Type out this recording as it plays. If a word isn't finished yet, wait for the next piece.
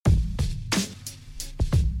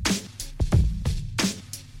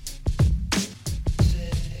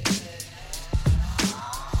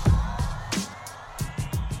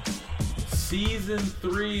Season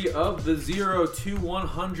 3 of the 0 to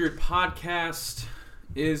 100 podcast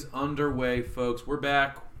is underway, folks. We're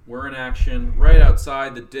back. We're in action right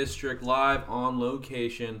outside the district, live on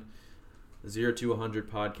location. The 0 to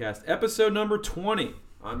 100 podcast, episode number 20.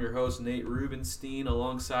 I'm your host, Nate Rubenstein.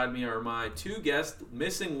 Alongside me are my two guests,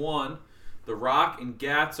 missing one. The Rock and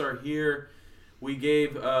Gats are here. We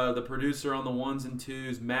gave the producer on the ones and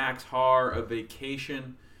twos, Max Haar, a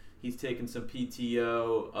vacation. He's taking some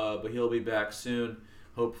PTO, but he'll be back soon,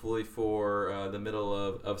 hopefully for the middle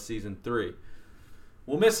of Season 3.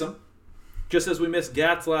 We'll miss him, just as we missed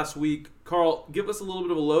Gats last week. Carl, give us a little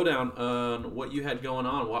bit of a lowdown on what you had going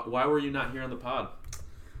on. Why were you not here on the pod?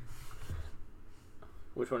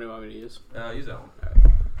 Which one do you want me to use? Use that one.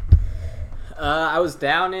 I was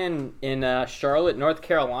down in Charlotte, North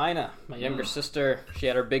Carolina. My younger sister, she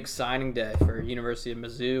had her big signing day for University of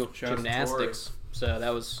Mizzou gymnastics. So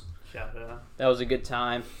that was a good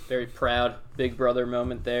time. Very proud, big brother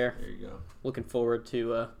moment there. There you go. Looking forward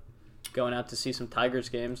to going out to see some Tigers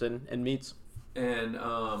games and meets. And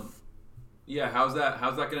how's that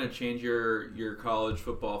going to change your college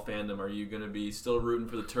football fandom? Are you going to be still rooting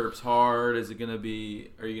for the Terps hard? Are you going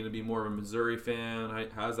to be more of a Missouri fan?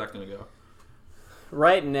 How's that going to go?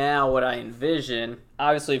 Right now, what I envision,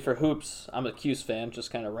 obviously for hoops, I'm a Cuse fan, just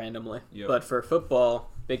kind of randomly. Yep. But for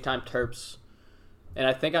football, big time Terps. And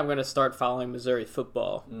I think I'm going to start following Missouri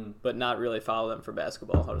football, but not really follow them for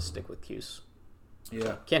basketball. I'll just stick with Cuse.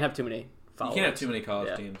 Yeah. Can't have too many followers. You can't have too many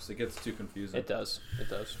college teams. It gets too confusing. It does.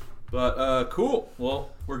 But cool.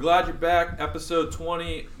 Well, we're glad you're back. Episode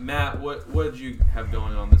 20. Matt, what did you have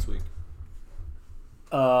going on this week?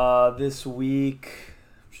 This week,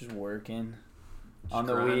 just working. On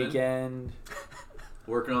the weekend.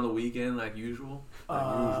 Working on the weekend like usual?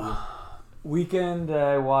 Weekend,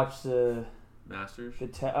 I watched the Masters?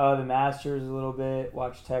 The Masters a little bit.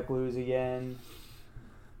 Watched Tech lose again.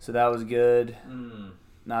 So that was good.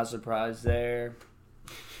 Not surprised there.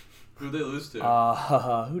 Who'd they lose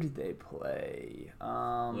to? Who did they play?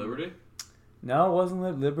 Liberty? No, it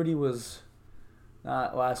wasn't Liberty. Was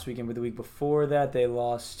not last weekend, but the week before that they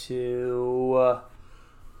lost to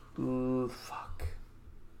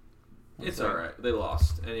It's alright. They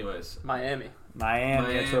lost. Anyways. Miami.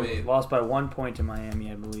 So lost by 1 point to Miami,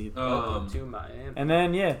 I believe. Welcome to Miami. And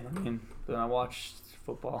then, then I watched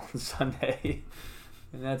football on Sunday.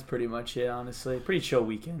 And that's pretty much it, honestly. Pretty chill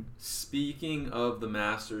weekend. Speaking of the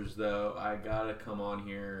Masters, though, I got to come on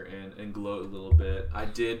here and gloat a little bit. I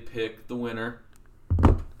did pick the winner.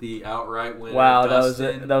 The outright winner. Wow,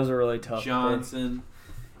 Dustin that was a really tough Johnson. Pick.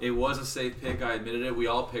 It was a safe pick. I admitted it. We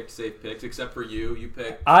all picked safe picks, except for you. You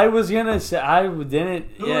picked. I was going to say, I didn't.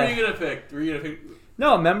 Who were you going to pick? Were you going to pick?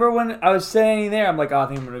 No, remember when I was standing there, I'm like, I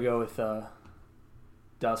think I'm going to go with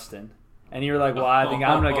Dustin. And you were like, well, I think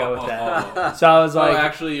I'm going to go with that. So I was like.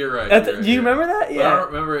 Actually, you're right. Do you remember that? Yeah. I don't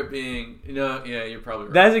remember it being. Yeah, you're probably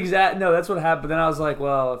right. That's what happened. But then I was like,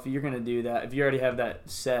 well, if you're going to do that, if you already have that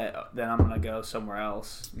set, then I'm going to go somewhere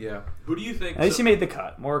else. Yeah. Who do you think? At least he made the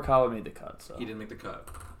cut. Morikawa made the cut. So. He didn't make the cut.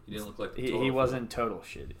 He didn't look like the he wasn't total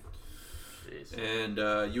shitty. Jeez. And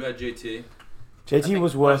you had JT.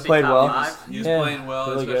 JT played well. He was playing well,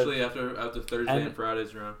 really especially after Thursday and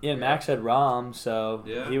Friday's round. Yeah, Max had Rom, so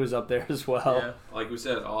he was up there as well. Yeah. Like we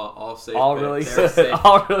said, all safe all picks. really good. Safe.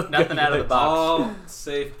 All really Nothing good out of the box. All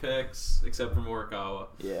safe picks except for Morikawa.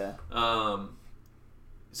 Yeah.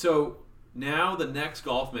 So now the next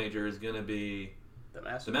golf major is going to be the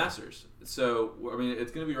Masters. So I mean,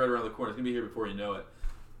 it's going to be right around the corner. It's going to be here before you know it.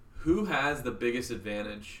 Who has the biggest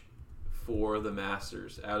advantage for the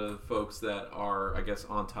Masters out of folks that are, I guess,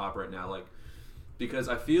 on top right now? Like, because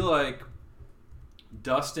I feel like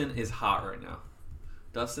Dustin is hot right now.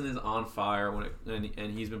 Dustin is on fire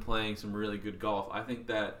and he's been playing some really good golf. I think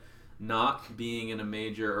that not being in a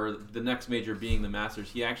major or the next major being the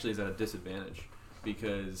Masters, he actually is at a disadvantage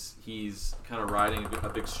because he's kind of riding a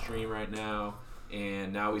big stream right now,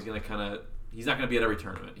 and now he's not going to be at every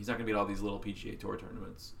tournament. He's not going to be at all these little PGA Tour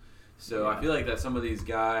tournaments. So I feel like that some of these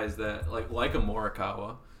guys that like a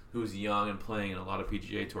Morikawa, who's young and playing in a lot of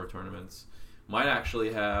PGA Tour tournaments, might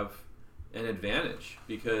actually have an advantage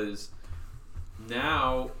because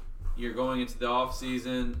now you're going into the off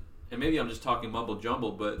season, and maybe I'm just talking mumble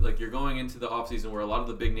jumble, but like you're going into the off season where a lot of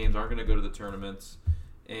the big names aren't going to go to the tournaments,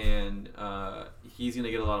 and he's going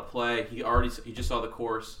to get a lot of play. He just saw the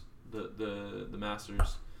course, the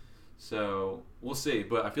Masters, so we'll see.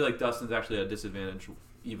 But I feel like Dustin's actually at a disadvantage,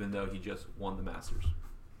 even though he just won the Masters.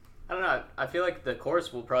 I don't know. I feel like the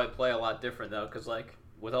course will probably play a lot different, though, because, like,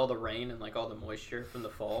 with all the rain and, like, all the moisture from the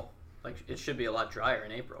fall, like, it should be a lot drier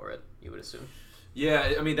in April, right? You would assume.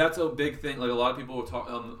 Yeah, I mean that's a big thing. Like a lot of people will talk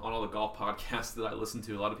on all the golf podcasts that I listen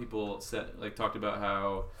to. A lot of people talked about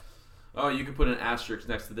how, oh, you could put an asterisk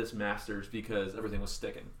next to this Masters because everything was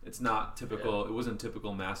sticking. It's not typical. It wasn't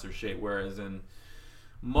typical Masters shape. Whereas in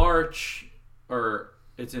March, or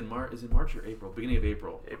it's in March. Is it March or April? Beginning of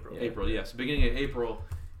April. April. Yes, beginning of April.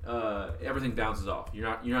 Everything bounces off. You're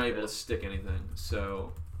not able to stick anything.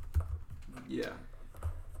 So, yeah.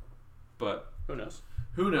 But who knows?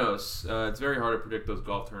 Who knows? It's very hard to predict those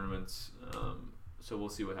golf tournaments, so we'll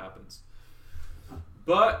see what happens.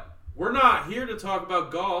 But we're not here to talk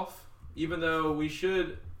about golf, even though we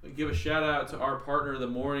should give a shout-out to our partner, The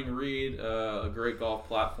Morning Read, a great golf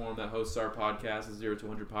platform that hosts our podcast, the 0 to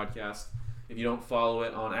 100 podcast. If you don't follow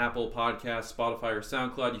it on Apple Podcasts, Spotify, or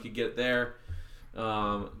SoundCloud, you could get it there.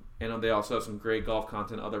 And they also have some great golf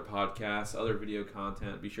content, other podcasts, other video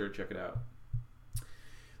content. Be sure to check it out.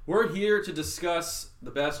 We're here to discuss the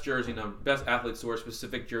best best athlete source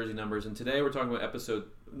specific jersey numbers, and today we're talking about episode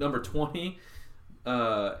number 20.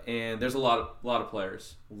 And there's a lot of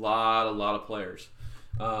players, a lot of players.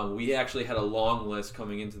 We actually had a long list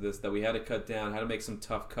coming into this that we had to cut down, had to make some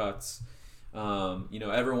tough cuts.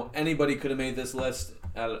 Anybody could have made this list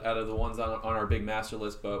out of the ones on our big master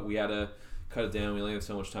list, but we had to cut it down. We only have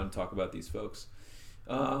so much time to talk about these folks.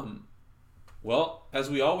 Well, as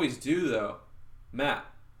we always do, though, Matt,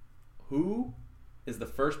 who is the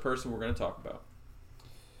first person we're going to talk about?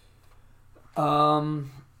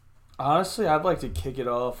 Honestly, I'd like to kick it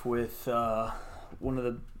off with one of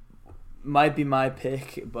the might be my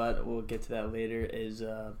pick, but we'll get to that later. Is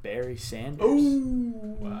Barry Sanders?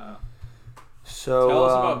 Oh, wow! So tell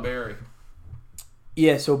us about Barry.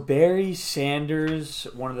 Yeah, so Barry Sanders,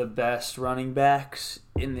 one of the best running backs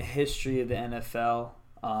in the history of the NFL,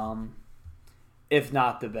 if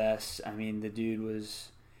not the best. I mean, the dude was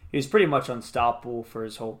pretty much unstoppable for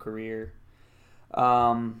his whole career.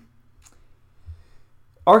 Arguably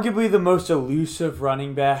the most elusive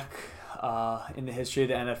running back in the history of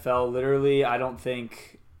the NFL. Literally, I don't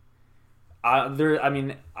think I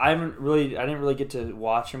didn't really get to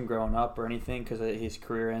watch him growing up or anything because his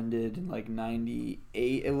career ended in like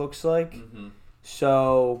 '98. It looks like. Mm-hmm.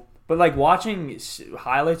 So, but like watching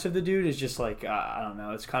highlights of the dude is just like I don't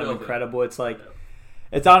know. It's kind of incredible. It's like.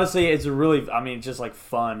 It's honestly, it's just like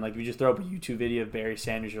fun. Like, if you just throw up a YouTube video of Barry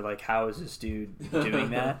Sanders, you're like, how is this dude doing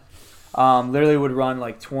that? Literally would run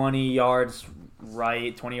like 20 yards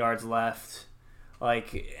right, 20 yards left,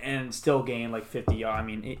 like, and still gain like 50 yards. I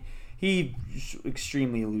mean, he's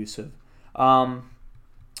extremely elusive. So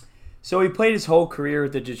he played his whole career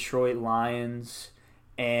with the Detroit Lions,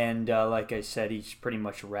 and like I said, he's pretty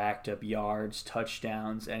much racked up yards,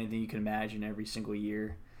 touchdowns, anything you can imagine every single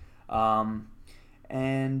year.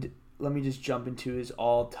 And let me just jump into his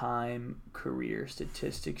all-time career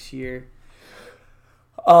statistics here.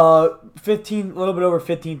 A little bit over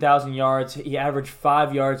 15,000 yards. He averaged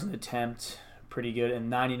 5 yards an attempt, pretty good, and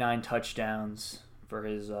 99 touchdowns for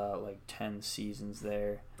his 10 seasons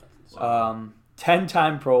there. Wow.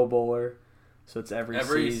 10-time Pro Bowler, so it's every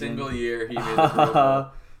season. Single year he made the Pro Bowl.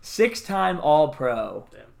 6-time All-Pro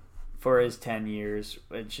for his 10 years,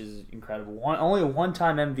 which is incredible. Only a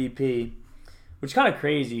 1-time MVP. Which is kind of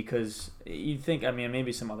crazy because you'd think,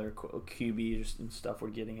 maybe some other QBs and stuff were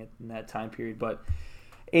getting it in that time period. But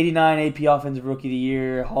 89 AP Offensive Rookie of the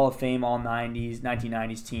Year, Hall of Fame All-90s,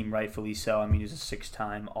 1990s team, rightfully so. He was a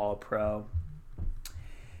 6-time All-Pro.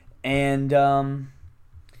 And,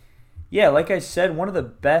 like I said, one of the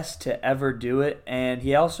best to ever do it. And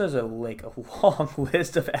he also has a long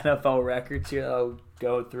list of NFL records here that I'll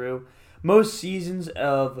go through. Most seasons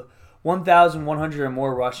of 1,100 or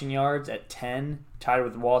more rushing yards at 10, tied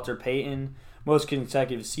with Walter Payton. Most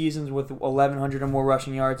consecutive seasons with 1,100 or more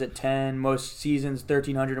rushing yards at 10. Most seasons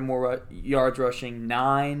 1,300 or more yards rushing,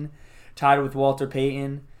 9, tied with Walter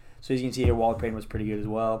Payton. So as you can see here, Walter Payton was pretty good as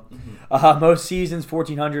well. Mm-hmm. Most seasons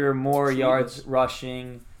 1,400 or more yards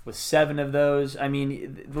rushing with 7 of those. I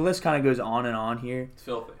mean, the list kind of goes on and on here. It's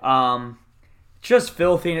filthy. Just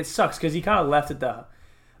filthy, and it sucks because he kind of left at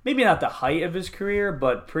maybe not the height of his career,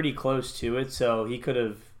 but pretty close to it. So he could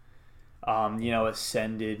have,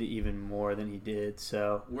 ascended even more than he did.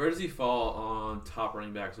 So where does he fall on top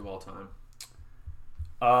running backs of all time?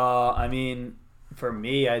 For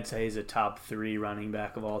me, I'd say he's a top 3 running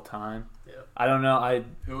back of all time. Yeah. I don't know.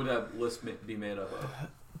 Who would that list be made up of?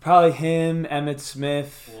 Probably him, Emmitt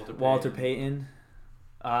Smith, Walter Payton.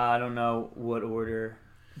 I don't know what order,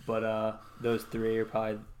 but those 3 are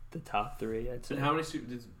probably the top 3, I'd say. And how many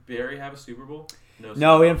did Barry have a Super Bowl?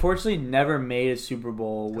 No, he unfortunately never made a Super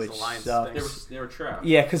Bowl, which sucks. They were trash.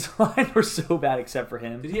 Yeah, because the Lions were so bad except for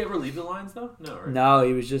him. Did he ever leave the Lions though? No, right? No,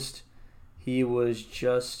 He was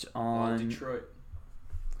just on Detroit.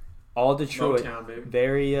 All Detroit. Motown, baby.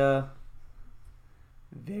 Very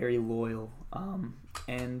very loyal.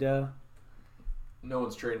 No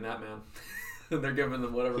one's trading that man. They're giving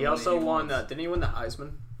them whatever. He also won. Didn't he win the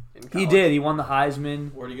Heisman? In college? He did. He won the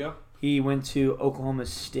Heisman. Where'd he go? He went to Oklahoma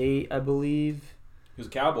State, I believe. He was a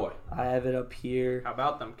Cowboy. I have it up here. How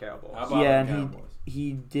about them Cowboys? Yeah, and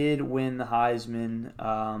he did win the Heisman.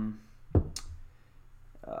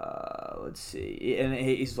 Let's see, and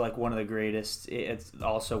he's like one of the greatest. It's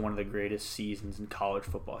also one of the greatest seasons in college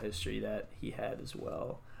football history that he had as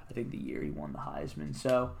well. I think the year he won the Heisman.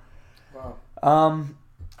 So, wow.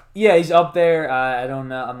 Yeah, he's up there. I don't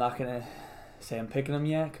know. I'm not gonna say I'm picking him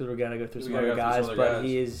yet because we're gonna go through some other guys. But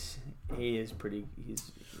he is pretty.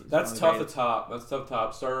 He's That's tough to top. That's tough to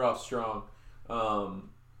top. Started off strong.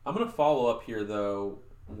 I'm gonna follow up here though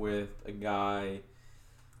with a guy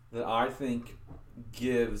that I think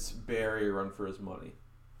gives Barry a run for his money,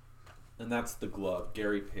 and that's the glove,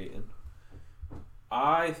 Gary Payton.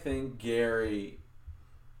 I think Gary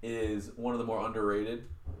is one of the more underrated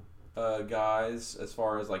guys as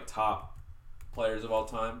far as like top players of all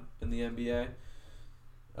time in the NBA.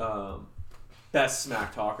 Best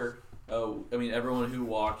smack talker. Oh, I mean, everyone who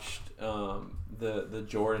watched the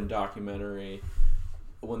Jordan documentary,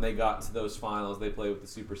 when they got to those finals, they played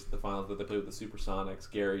with the finals that they played with the Supersonics.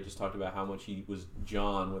 Gary just talked about how much he was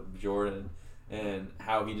John with Jordan and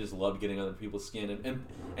how he just loved getting under people's skin.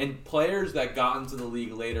 And players that got into the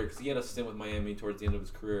league later, because he had a stint with Miami towards the end of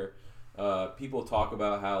his career, people talk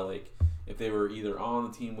about how like if they were either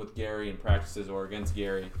on the team with Gary in practices or against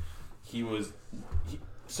Gary, he was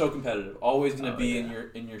so competitive, always gonna be in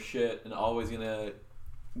your shit, and always gonna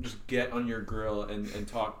just get on your grill and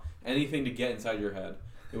talk anything to get inside your head.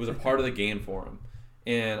 It was a part of the game for him.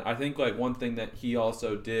 And I think like one thing that he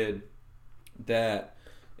also did that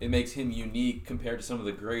it makes him unique compared to some of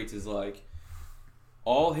the greats is like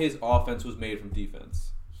all his offense was made from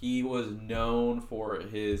defense. He was known for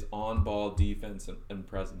his on-ball defense and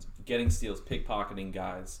presence, getting steals, pickpocketing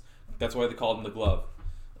guys. That's why they called him the glove.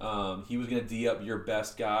 He was going to D up your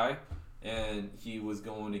best guy, and he was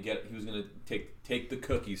going to take the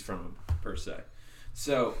cookies from him per se.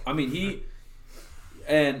 So I mean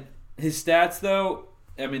and his stats though,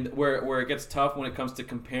 I mean where it gets tough when it comes to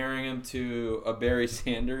comparing him to a Barry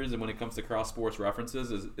Sanders and when it comes to cross sports references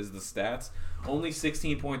is the stats. Only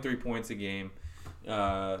 16.3 points a game,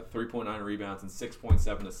 3.9 rebounds, and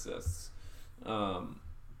 6.7 assists.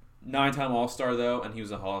 9-time All-Star though, and he was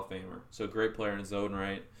a Hall of Famer. So great player in his own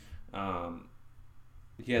right.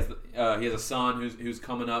 He has a son who's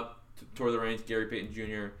coming up toward the ranks, Gary Payton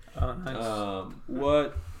Jr. Oh, nice.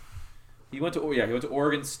 He went to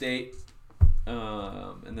Oregon State,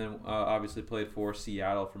 and then obviously played for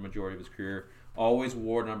Seattle for majority of his career. Always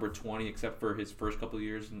wore number 20, except for his first couple of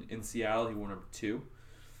years in Seattle. He wore number 2.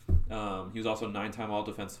 He was also a 9-time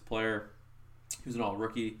All-Defensive Player. He was an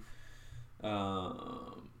All-Rookie.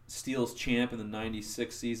 Steals champ in the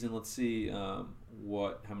 96 season. Let's see how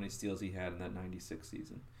many steals he had in that 96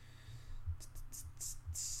 season.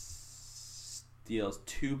 Steals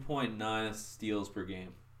 2.9 steals per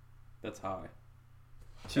game. That's high.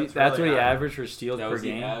 That's really what he averaged for steals per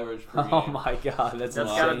game? Average per game. Oh my god, that's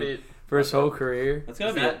gotta be for his whole career. That's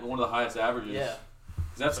gotta be one of the highest averages. Yeah.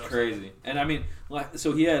 That's crazy. And I mean,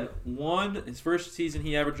 so he had his first season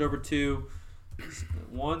he averaged over 2.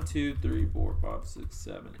 1, 2, 3, 4, 5, 6,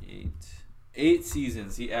 7, 8. 8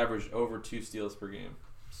 seasons he averaged over 2 steals per game.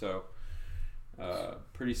 So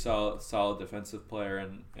pretty solid defensive player,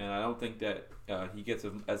 and I don't think that he gets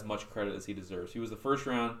as much credit as he deserves. He was the first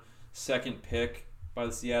round second pick by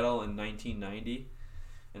the Seattle in 1990,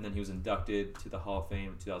 and then he was inducted to the Hall of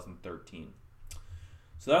Fame in 2013.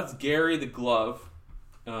 So that's Gary the Glove.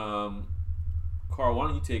 Carl, why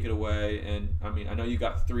don't you take it away? And I mean, I know you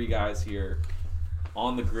got 3 guys here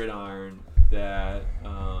on the gridiron that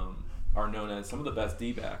are known as some of the best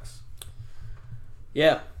D-backs.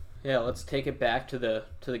 Yeah. Let's take it back to the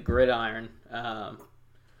gridiron.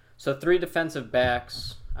 So 3 defensive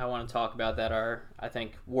backs I want to talk about that are, I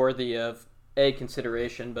think, worthy of A,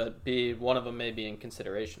 consideration, but B, one of them may be in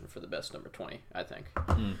consideration for the best number 20, I think.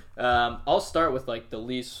 I'll start with like the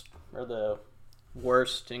least or the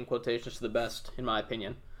worst in quotations to the best, in my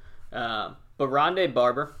opinion. But Rondé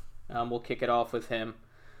Barber, we'll kick it off with him.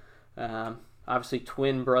 Obviously,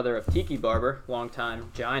 twin brother of Tiki Barber,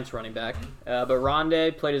 longtime Giants running back. But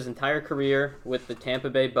Rondé played his entire career with the Tampa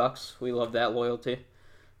Bay Bucks. We love that loyalty.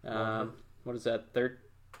 What is that?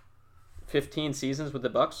 15 seasons with the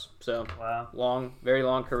Bucks. So wow, very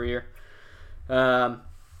long career.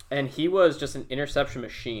 And he was just an interception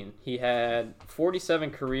machine. He had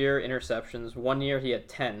 47 career interceptions. 1 year he had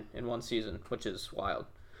 10 in one season, which is wild.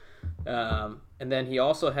 And then he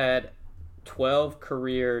also had 12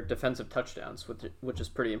 career defensive touchdowns, which is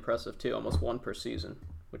pretty impressive too. Almost one per season,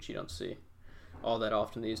 which you don't see all that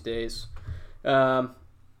often these days.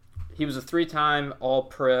 He was a 3-time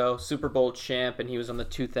All-Pro, Super Bowl champ, and he was on the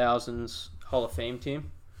 2000s Hall of Fame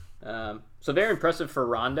team. So very impressive for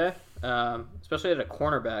Rondé, especially at a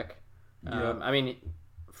cornerback. I mean,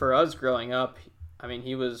 for us growing up, I mean,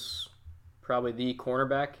 he was probably the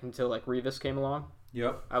cornerback until like Revis came along.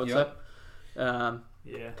 Yep. I would say.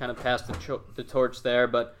 Kind of passed the torch there,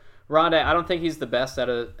 but Rondé, I don't think he's the best out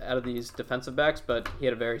of these defensive backs, but he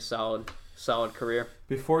had a very solid career.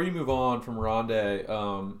 Before you move on from Rondé,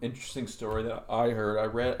 interesting story that I heard.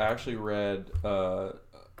 I actually read an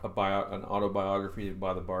autobiography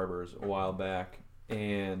by the Barbers a while back,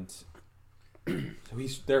 and so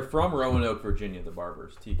they're from Roanoke, Virginia. The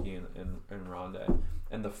Barbers, Tiki and Rondé,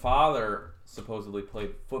 and the father supposedly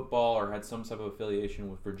played football or had some type of affiliation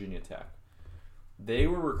with Virginia Tech. They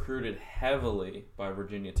were recruited heavily by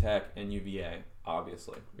Virginia Tech and UVA,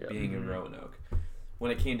 obviously, being in Roanoke.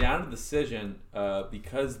 When it came down to the decision,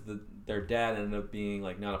 because their dad ended up being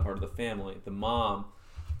like not a part of the family, the mom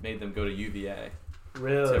made them go to UVA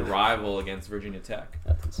to rival against Virginia Tech.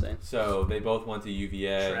 That's insane. So they both went to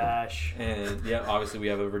UVA. Trash. And yeah, obviously we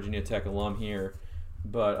have a Virginia Tech alum here,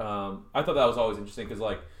 but I thought that was always interesting because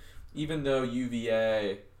like even though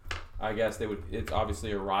UVA, I guess it's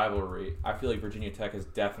obviously a rivalry. I feel like Virginia Tech is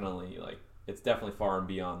definitely it's definitely far and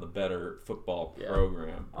beyond the better football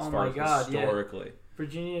program as far as historically. Yeah.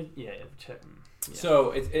 Virginia,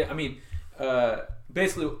 So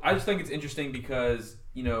basically, I just think it's interesting because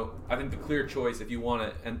I think the clear choice if you want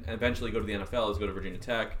to and eventually go to the NFL is go to Virginia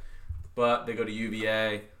Tech, but they go to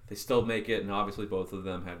UVA. They still make it, and obviously both of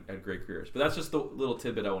them had great careers. But that's just the little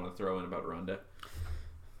tidbit I want to throw in about Rondé.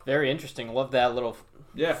 Very interesting. I love that little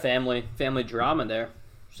family drama there.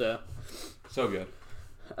 So good.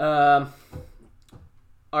 All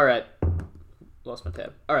right. Lost my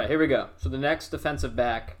tab. All right, here we go. So the next defensive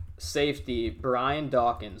back, safety, Brian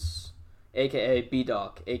Dawkins, a.k.a.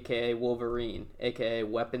 B-Doc, a.k.a. Wolverine, a.k.a.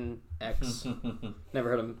 Weapon X. Never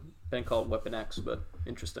heard him been called Weapon X, but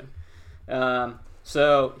interesting.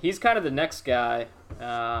 So he's kind of the next guy.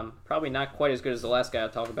 Probably not quite as good as the last guy I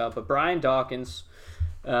talked about, but Brian Dawkins,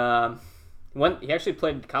 he actually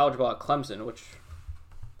played college ball at Clemson, which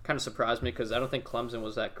kind of surprised me because I don't think Clemson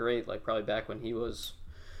was that great, like probably back when he was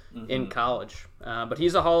in college. But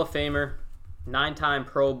he's a Hall of Famer, 9-time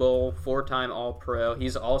Pro Bowl, 4-time All-Pro.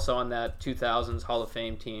 He's also on that 2000s Hall of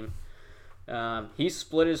Fame team. He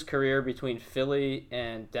split his career between Philly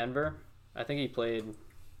and Denver. I think he played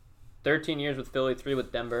 13 years with Philly, 3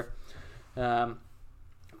 with Denver.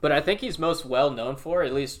 But I think he's most well known for,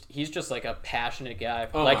 at least he's just like a passionate guy.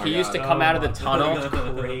 He used to come out of the tunnel.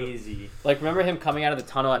 Crazy. Like, remember him coming out of the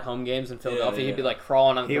tunnel at home games in Philadelphia? He'd be like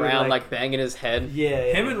crawling on the ground, like banging his head.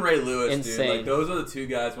 Him and Ray Lewis, insane. Dude. Like, those are the two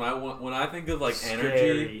guys. When I think of like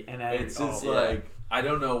energy, it's just like I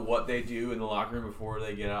don't know what they do in the locker room before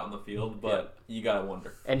they get out on the field, but you gotta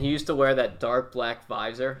wonder. And he used to wear that dark black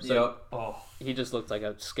visor. So he just looked like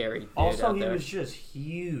a scary dude Also, he was just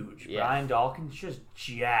huge. Yeah. Brian Dawkins just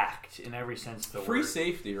jacked in every sense of the word. Free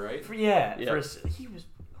safety, right? He was.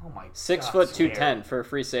 Oh my god. 6 foot 210 for a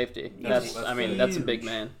free safety. That's a big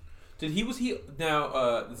man. Was he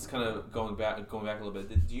now? This is kind of going back a little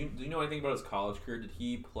bit. Do you know anything about his college career? Did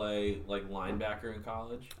he play like linebacker in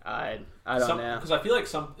college? I don't know. Because I feel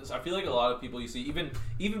like a lot of people you see,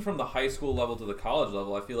 even from the high school level to the college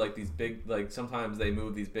level, I feel like these big, like sometimes they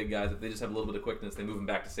move these big guys. If they just have a little bit of quickness, they move them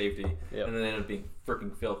back to safety, and then they end up being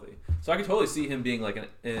freaking filthy. So I could totally see him being like an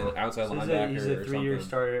outside linebacker. He's a 3-year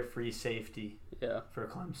starter at free safety. Yeah, for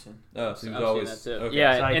Clemson. Oh, so he was always okay.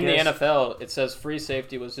 Yeah. So in the NFL, it says free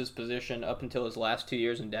safety was his position up until his last 2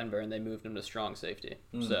 years in Denver, and they moved him to strong safety.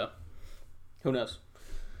 So who knows?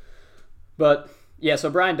 But yeah, so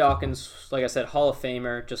Brian Dawkins, like I said, Hall of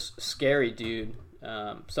Famer, just scary dude.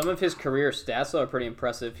 Some of his career stats though are pretty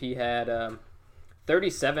impressive. He had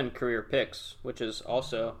 37 career picks, which is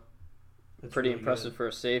also pretty really impressive for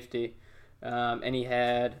a safety. And he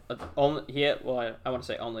had I want to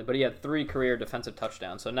say only, but he had 3 career defensive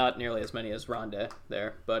touchdowns, so not nearly as many as Rondé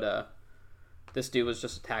there. But this dude was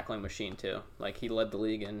just a tackling machine too. Like, he led the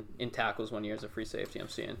league in tackles 1 year as a free safety. I'm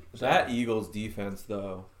seeing that Eagles defense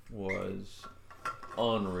though was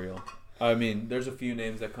unreal. I mean, there's a few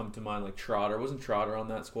names that come to mind, like Trotter. Wasn't Trotter on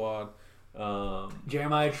that squad?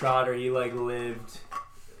 Jeremiah Trotter. He lived.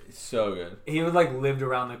 So good. He lived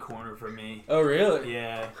around the corner for me. Oh really?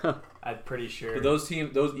 Yeah. I'm pretty sure. But those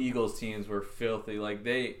Eagles teams were filthy. Like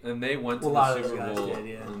they went to the Super Bowl. Did,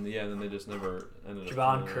 yeah. And then they just never ended up.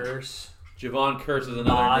 Javon Curse. Javon Curse is another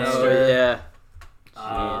Monster. name. Oh,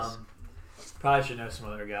 yeah. Probably should know some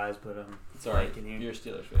other guys, but it's all right. You're a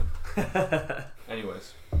Steelers fan.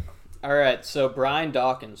 Anyways. All right, so Brian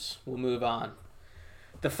Dawkins. We'll move on.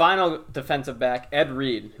 The final defensive back, Ed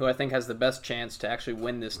Reed, who I think has the best chance to actually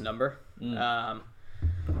win this number.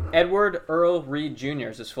 Edward Earl Reed Jr.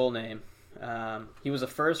 is his full name. He was a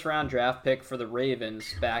first-round draft pick for the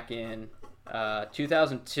Ravens back in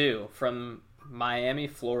 2002 from Miami,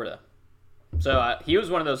 Florida. So he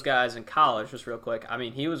was one of those guys in college, just real quick. I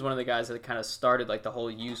mean, he was one of the guys that kind of started like the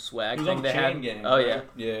whole U swag thing they had. Gang, oh, right?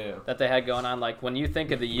 Yeah. That they had going on. Like when you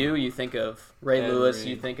think of the U, you think of Ray Lewis,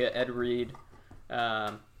 you think of Ed Reed.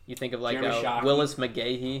 You think of like Willis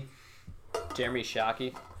McGahee, Jeremy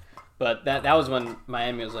Shockey. But that was when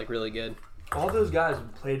Miami was like really good. All those guys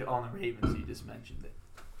played on the Ravens. You just mentioned it,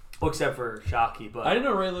 well, except for Shockey. But I didn't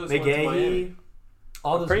know Ray Lewis went to Miami.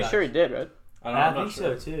 All those pretty guys. sure he did, right? I think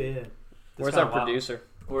so too. Yeah. Where's our producer?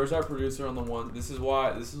 Where's our producer on the one? This is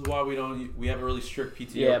why we have a really strict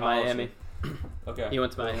PTO Yeah, policy. Miami. Okay. He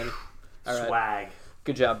went to Miami. All right. Swag.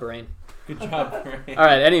 Good job, Brain. Good job, Brain. All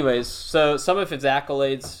right. Anyways, so some of his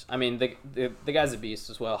accolades. I mean, the guy's a beast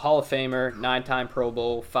as well. Hall of Famer, 9-time Pro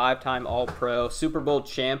Bowl, 5-time All-Pro, Super Bowl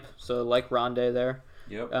champ. So like Rondé there.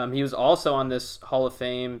 Yep. He was also on this Hall of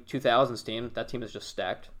Fame 2000s team. That team is just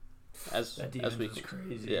stacked. That defense was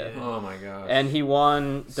crazy. Yeah. Oh my gosh. And he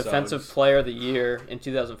won Defensive Player of the Year in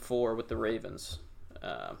 2004 with the Ravens.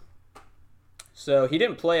 So he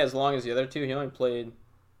didn't play as long as the other two. He only played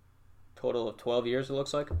a total of 12 years, it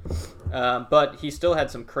looks like. But he still had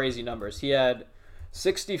some crazy numbers. He had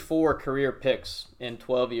 64 career picks in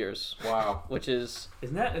 12 years. Wow. Which is...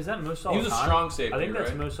 Is that most all time? He was a strong safety, I think that's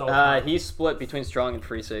right? most all time. He split between strong and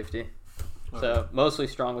free safety. Okay. So mostly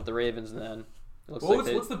strong with the Ravens, and then...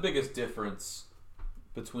 What's the biggest difference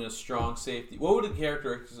between a strong safety? What would the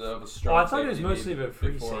characteristics of a strong safety I thought it was mostly be a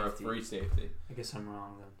free before safety. a free safety? I guess I'm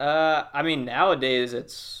wrong then. I mean, nowadays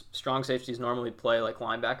it's strong safeties normally play like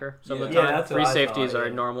linebacker. Some of the Yeah, time, that's what free I safeties thought, are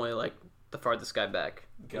normally like the farthest guy back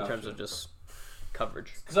Gotcha. in terms of just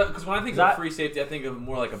coverage. Because when I think of free safety, I think of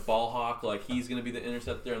more like a ball hawk. Like he's going to be the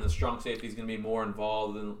interceptor, and the strong safety is going to be more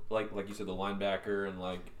involved in like you said, the linebacker and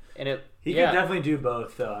like. And he could definitely do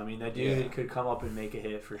both, though. I mean, that dude could come up and make a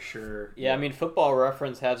hit for sure. Yeah, I mean, Football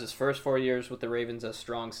Reference has his first 4 years with the Ravens as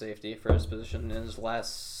strong safety for his position, and his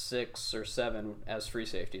last 6 or 7 as free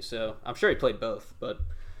safety. So I'm sure he played both. But,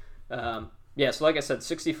 so like I said,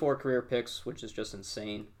 64 career picks, which is just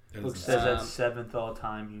insane. Which says that's 7th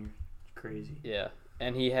all-time here. Crazy. Yeah,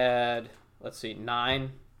 and he had,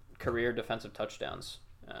 9 career defensive touchdowns.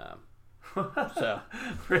 So,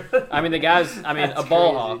 really? I mean, the guy's, a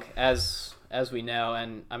ball hawk, as we know,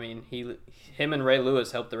 and I mean, him and Ray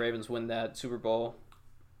Lewis helped the Ravens win that Super Bowl.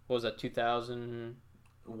 What was that,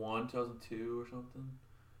 2001, 2002 or something?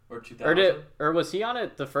 Or 2000? Or was he on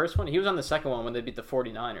it the first one? He was on the second one when they beat the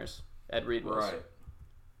 49ers. Ed Reed was. Right.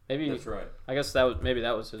 Maybe that's right. I guess that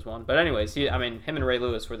was his one. But anyways, him and Ray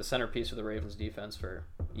Lewis were the centerpiece of the Ravens defense for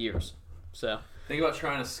years. So think about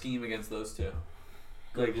trying to scheme against those two.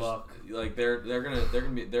 Good luck. Like they're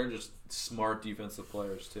just smart defensive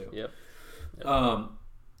players too. Yep.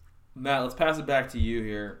 Matt, let's pass it back to you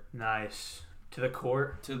here. Nice. To the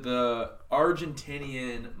court. To the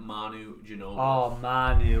Argentinian Manu Ginobili. Oh,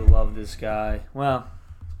 Manu, love this guy. Well,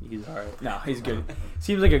 he's all right. No, he's good.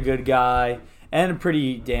 Seems like a good guy and a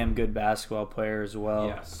pretty damn good basketball player as well.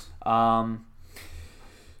 Yes.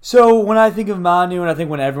 So when I think of Manu, and I think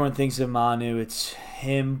when everyone thinks of Manu, it's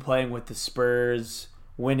him playing with the Spurs,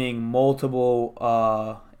 winning multiple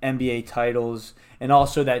NBA titles, and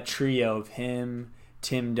also that trio of him,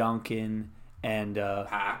 Tim Duncan, and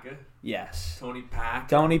Parker. Yes, Tony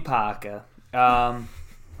Parker.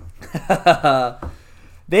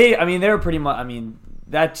 They were pretty much.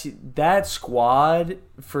 That squad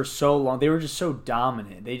for so long, they were just so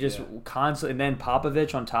dominant. They just constantly, and then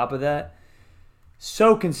Popovich on top of that,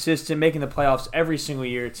 so consistent, making the playoffs every single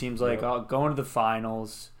year. It seems like going to the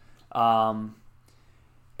finals.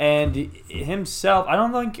 And himself, I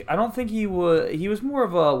don't think he was. He was more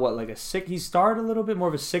of a six. He started a little bit more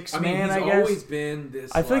of a six man. I guess he's always been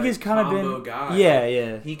this. I feel like he's kind of been guy.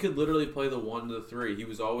 Yeah. He could literally play the 1 to the 3. He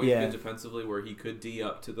was always good defensively, where he could D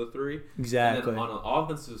up to the 3. Exactly. And then on an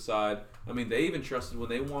offensive side, they even trusted when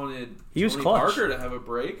they wanted Tony Parker to have a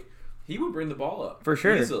break, he would bring the ball up for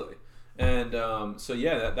sure easily. And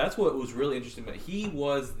that's what was really interesting. But he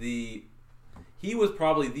was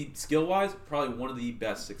probably skill-wise, probably one of the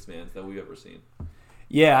best six-mans that we've ever seen.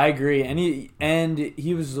 Yeah, I agree. And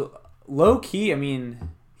he was low key, I mean,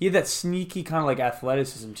 he had that sneaky kind of like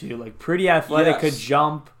athleticism too, like pretty athletic, could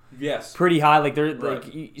jump. Yes. Pretty high, like they're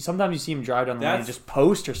like sometimes you see him drive down the lane and just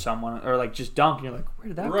post or someone or like just dunk, and you're like, where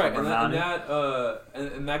did that come from?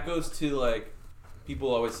 And that goes to like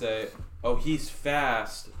people always say, oh, he's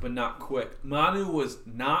fast but not quick. Manu was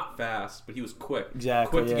not fast, but he was quick.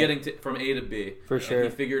 Exactly, quick to getting from A to B. For sure, he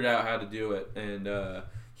figured out how to do it, and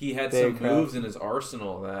he had some moves in his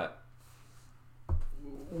arsenal that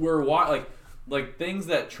were like things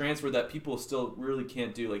that transfer that people still really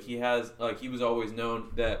can't do. Like he was always known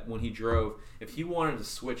that when he drove, if he wanted to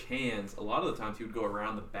switch hands, a lot of the times he would go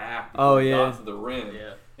around the back before he got to the rim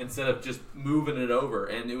instead of just moving it over.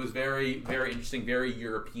 And it was very, very interesting, very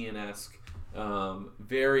European-esque,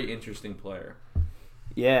 very interesting player.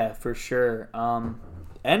 Yeah, for sure.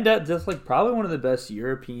 And just like probably one of the best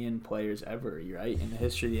European players ever, right, in the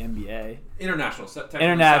history of the NBA. International.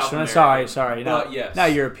 Sorry.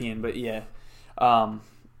 Not European, but yeah.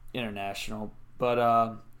 International.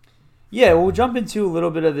 But we'll jump into a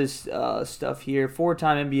little bit of this stuff here.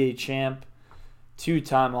 4-time NBA champ,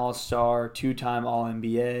 2-time All-Star, 2-time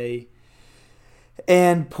All-NBA.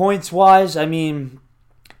 And points-wise, I mean,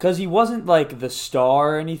 because he wasn't like the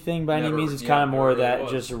star or anything by any means. It's kind of more of that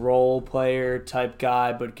just role player type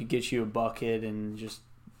guy, but could get you a bucket and just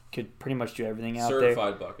could pretty much do everything out there.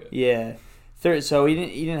 Certified bucket. Yeah. So he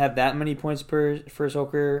didn't have that many points per his whole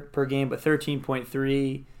career per game, but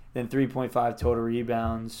 13.3, then 3.5 total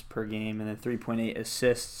rebounds per game, and then 3.8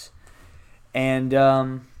 assists. And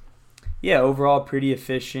overall pretty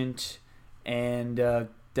efficient, and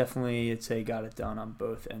definitely I'd say got it done on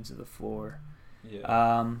both ends of the floor.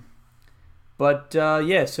 Yeah.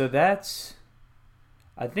 So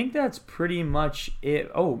I think that's pretty much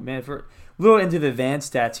it. Oh man, for a little into the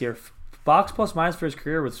advanced stats here. Box plus minus for his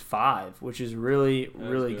career was 5, which is really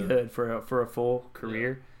good for a full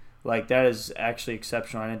career. Yeah. Like that is actually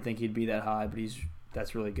exceptional. I didn't think he'd be that high, but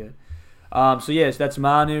that's really good. So that's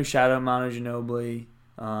Manu. Shout out Manu Ginobili.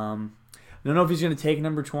 I don't know if he's gonna take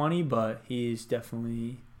number 20, but he's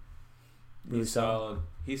definitely really solid.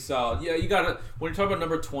 He's solid. Yeah, you gotta. When you're talking about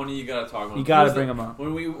number 20, you gotta talk about him. You gotta bring him up.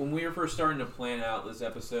 When we were first starting to plan out this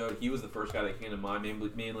episode, he was the first guy that came to mind,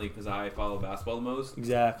 mainly because I follow basketball the most.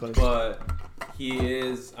 Exactly. But he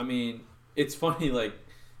is. I mean, it's funny. Like,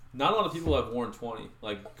 not a lot of people have worn 20.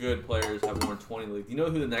 Like, good players have worn 20. Like, do you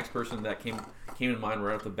know who the next person that came to mind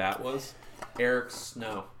right off the bat was? Eric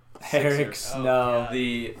Snow. Eric Snow,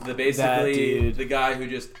 the basically the guy who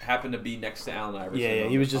just happened to be next to Allen Iverson. Yeah,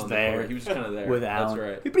 he was just there. He was just kind of there with Allen. That's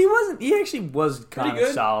right. But he wasn't. He actually was kind of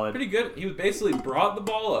solid. Pretty good. He was basically brought the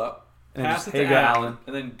ball up, pass it to Allen,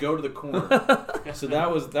 and then go to the corner. So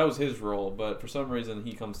that was his role. But for some reason,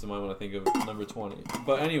 he comes to mind when I think of number 20.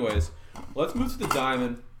 But anyways, let's move to the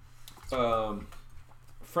diamond.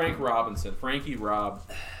 Frank Robinson, Frankie Rob.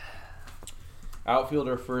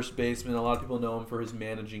 Outfielder, first baseman. A lot of people know him for his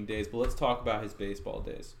managing days, but let's talk about his baseball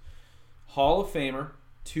days. Hall of Famer,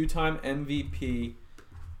 2-time MVP.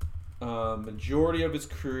 Majority of his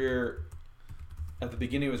career, at the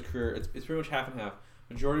beginning of his career, it's pretty much half and half.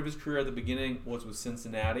 Majority of his career at the beginning was with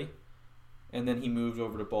Cincinnati, and then he moved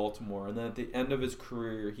over to Baltimore. And then at the end of his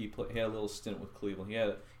career, he had a little stint with Cleveland. He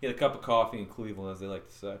had a cup of coffee in Cleveland, as they like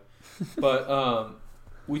to say. But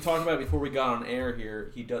we talked about it before we got on air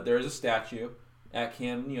here. There is a statue at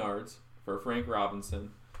Camden Yards for Frank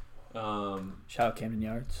Robinson. Shout out Camden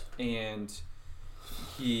Yards. And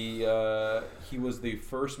he was the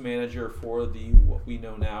first manager for what we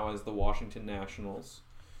know now as the Washington Nationals.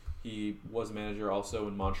 He was a manager also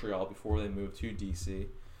in Montreal before they moved to DC.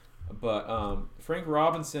 But Frank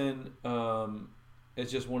Robinson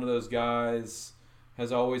is just one of those guys.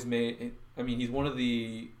 Has always made. I mean, he's one of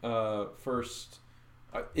the first.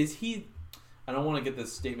 Is he? I don't want to get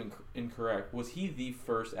this statement incorrect. Was he the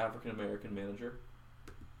first African American manager?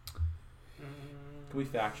 Can we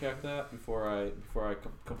fact check that before I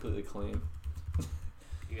completely claim?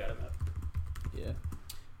 You got him up. Yeah.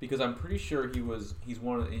 Because I'm pretty sure he was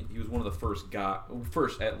one of the first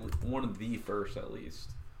one of the first at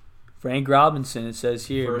least. Frank Robinson, it says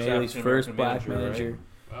here, Major League's first black manager.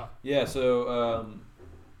 Right? Wow. Yeah, so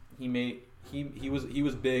he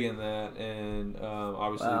was big in that, and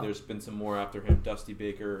obviously there's been some more after him. Dusty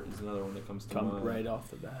Baker is another one that comes to mind right off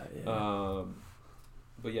the bat. Yeah.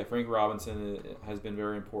 But yeah, Frank Robinson has been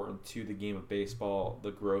very important to the game of baseball,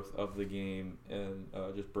 the growth of the game, and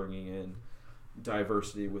just bringing in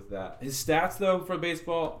diversity with that. His stats, though, for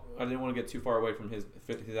baseball, I didn't want to get too far away from his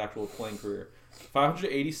actual playing career.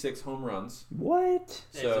 586 home runs. What?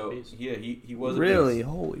 So he was really,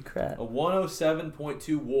 holy crap. A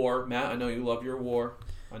 107.2 WAR. Matt, I know you love your WAR.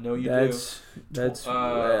 I know you That's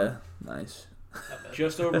nice.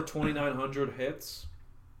 Just over 2,900 hits.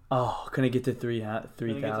 Oh, couldn't get to 3,000.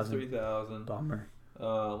 3,000. Bummer.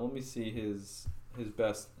 Let me see his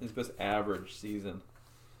best average season.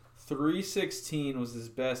 316 was his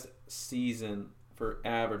best season for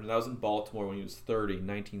average. That was in Baltimore when he was 30,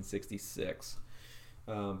 1966.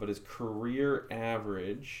 But his career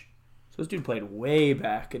average. So this dude played way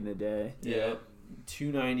back in the day. Yeah,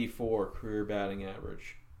 294 career batting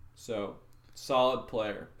average. So solid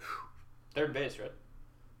player. Third base, right?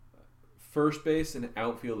 First base and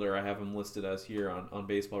outfielder, I have him listed as here on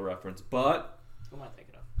Baseball Reference. But who am I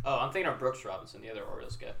thinking of? Oh, I'm thinking of Brooks Robinson, the other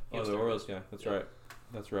Orioles guy. The Orioles guy. That's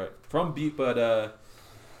right.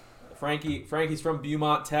 Frankie's from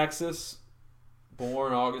Beaumont, Texas.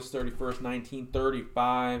 Born August 31st,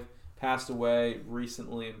 1935. Passed away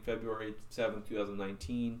recently in February 7th,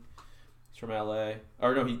 2019. He's from LA.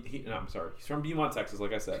 Or no, I'm sorry. He's from Beaumont, Texas,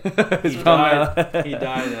 like I said. He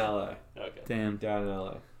died in LA. Okay. Damn. He died in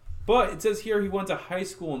LA. But it says here he went to high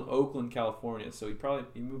school in Oakland, California. So he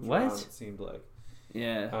moved around, it seemed like.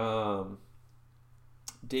 Yeah.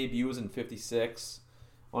 Debut was in 56.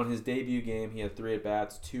 On his debut game, he had 3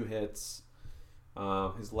 at-bats, 2 hits.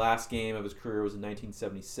 His last game of his career was in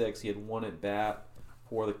 1976. He had 1 at-bat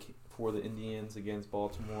for the Indians against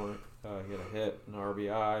Baltimore. He had a hit, an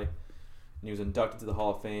RBI, and he was inducted to the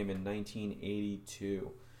Hall of Fame in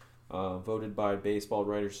 1982. Voted by Baseball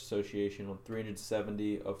Writers Association on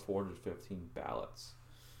 370 of 415 ballots.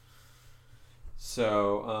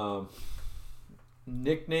 So,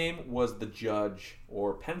 nickname was the Judge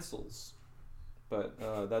or Pencils, but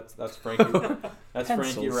that's Frankie. That's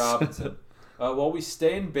Frankie Robinson. While we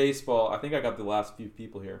stay in baseball, I think I got the last few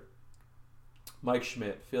people here. Mike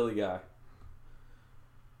Schmidt, Philly guy.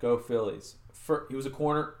 Go Phillies. He was a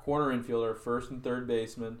corner infielder, first and third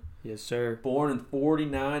baseman. Yes, sir. Born in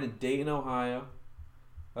 49 in Dayton, Ohio.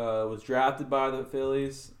 Was drafted by the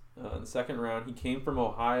Phillies in the second round. He came from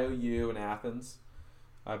Ohio U in Athens.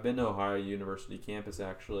 I've been to Ohio University campus,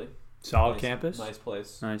 actually. Solid campus? Nice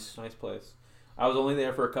place. Nice place. I was only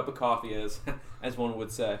there for a cup of coffee, as one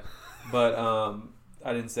would say. But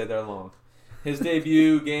I didn't stay there long. His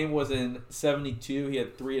debut game was in 72. He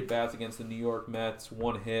had 3 at-bats against the New York Mets,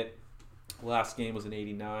 1 hit. Last game was in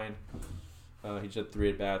 89. He just had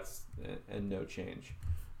 3 at-bats and no change.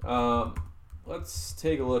 Let's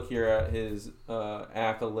take a look here at his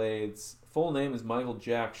accolades. Full name is Michael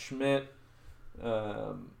Jack Schmidt.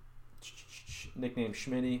 Nickname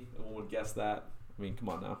Schmitty. No one would guess that. I mean, come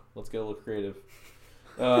on now. Let's get a little creative.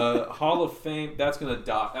 Hall of Fame. That's gonna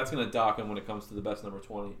dock him when it comes to the best number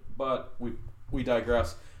 20. But we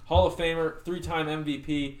digress. Hall of Famer, 3-time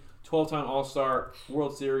MVP, 12-time All-Star,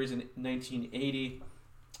 World Series in 1980,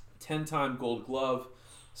 10-time Gold Glove,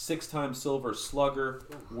 6-time Silver Slugger,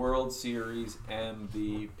 World Series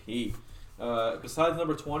MVP. Besides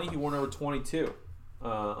number 20, he wore number 22.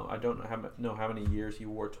 I don't know how many years he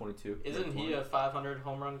wore 22. Isn't he a 500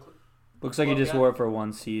 home run? Looks like he just wore it for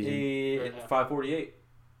one season. 548.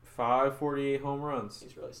 548 home runs.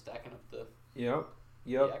 He's really stacking up the...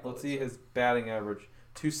 Yep. Let's see his batting average.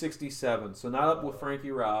 267. So not up with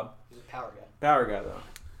Frankie Robb. He's a power guy. Power guy, though.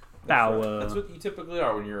 Power. That's what you typically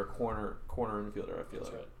are when you're a corner infielder, I feel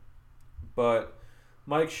That's like. Right. But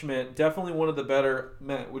Mike Schmidt, definitely one of the better...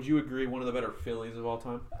 Matt, would you agree one of the better Phillies of all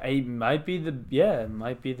time? It might be the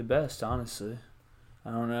best, honestly.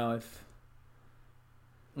 I don't know if...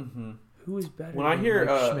 Mm-hmm. Who is better? When I hear,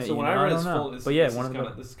 Schmidt, so when I read his full, this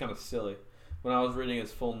is kind of silly. When I was reading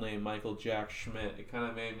his full name, Michael Jack Schmidt, it kind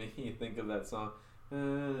of made me think of that song.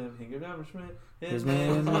 His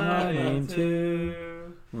name is my name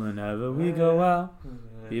too. Whenever we go out,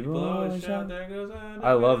 people always shout.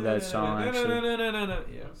 I love that song, actually.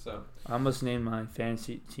 Yeah, so I almost named my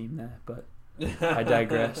fantasy team that, but I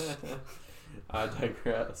digress.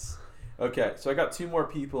 Okay, so I got 2 more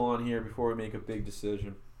people on here before we make a big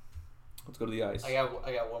decision. Let's go to the ice. I got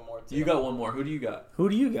one more too. You got one more. Who do you got?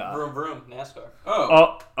 Vroom vroom, NASCAR.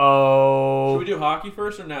 Should we do hockey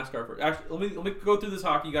first or NASCAR first? Actually, let me go through this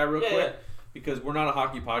hockey guy real quick because we're not a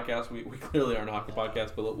hockey podcast. We clearly aren't a hockey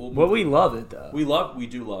podcast, but we'll. But we love it though. We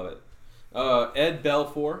do love it. Ed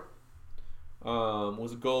Belfour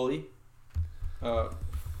was a goalie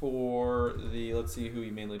for the. Let's see who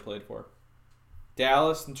he mainly played for.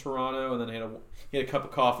 Dallas and Toronto, and then he had a cup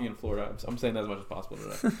of coffee in Florida. I'm saying that as much as possible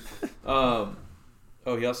today.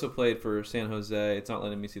 He also played for San Jose. It's not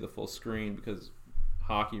letting me see the full screen because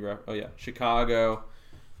hockey. Chicago,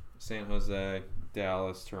 San Jose,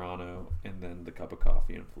 Dallas, Toronto, and then the cup of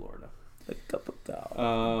coffee in Florida. The cup of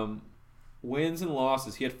coffee. Wins and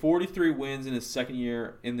losses. He had 43 wins in his second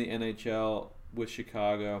year in the NHL. with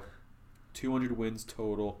Chicago. 200 wins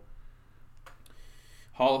total.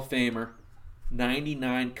 Hall of Famer.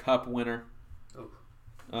 99 Cup winner.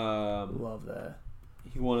 Love that.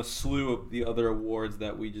 He won a slew of the other awards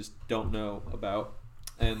that we just don't know about.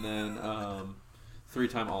 And then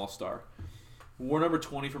 3-time All-Star. Wore number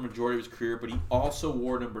 20 for majority of his career, but he also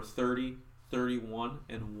wore number 30, 31,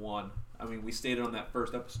 and 1. I mean, we stated on that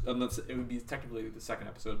first episode, it would be technically the second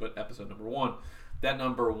episode, but episode number 1, that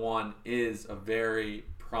number 1 is a very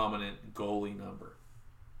prominent goalie number.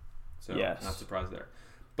 So, yes. Not surprised there.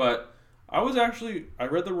 But I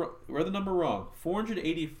read the number wrong.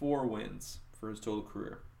 484 wins for his total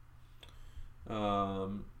career.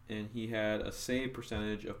 And he had a save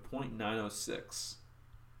percentage of .906.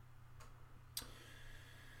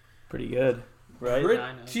 Pretty good, right?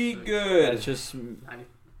 Pretty good. It's just,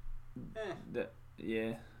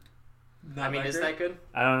 yeah. I mean, is that good?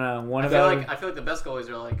 I don't know. I feel like the best goalies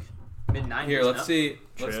are like mid-90s. Here, let's see.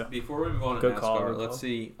 Before we move on to Good call, NASCAR, let's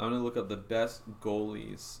see. I'm gonna look up the best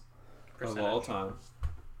goalies of all time,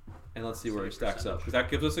 and let's see where he stacks up, because that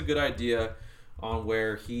gives us a good idea on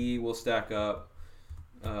where he will stack up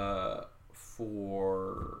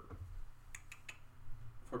for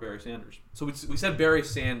Barry Sanders. So we said Barry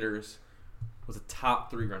Sanders was a top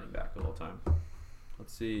 3 running back of all time.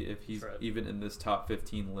 Let's see if he's even in this top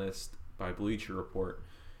 15 list by Bleacher Report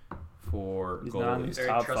for he's goalies. not in his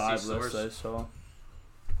top 5 list, I saw.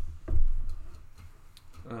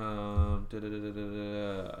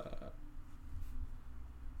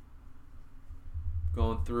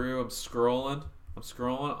 Going through, I'm scrolling.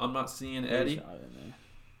 I'm not seeing Eddie.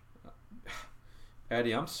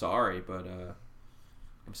 Eddie, I'm sorry, but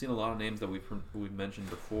I'm seeing a lot of names that we've mentioned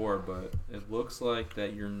before, but it looks like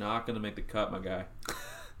that you're not going to make the cut, my guy.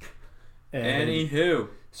 Anywho.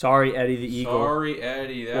 Sorry, Eddie the Eagle. Sorry,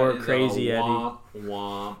 Eddie. That or is Crazy Eddie.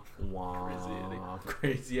 Womp.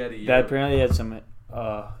 Crazy Eddie. That apparently had some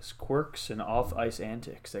quirks and off-ice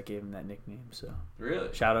antics that gave him that nickname. So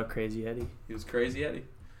really, shout out Crazy Eddie. He was Crazy Eddie.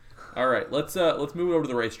 All right, let's move over to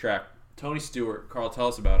the racetrack. Tony Stewart. Carl, tell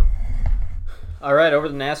us about him. All right, over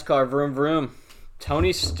to NASCAR. Vroom vroom.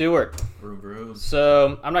 Tony Stewart. Vroom vroom.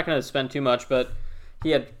 So I'm not going to spend too much, but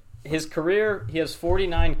he had his career. He has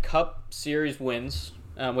 49 Cup Series wins,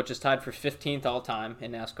 which is tied for 15th all time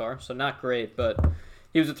in NASCAR. So not great, but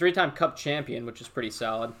he was a 3-time Cup champion, which is pretty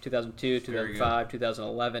solid. 2002, 2005,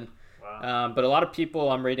 2011. Wow. But a lot of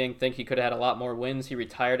people I'm reading think he could have had a lot more wins. He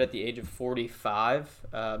retired at the age of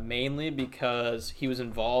 45, mainly because he was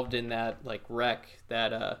involved in that wreck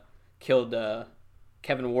that killed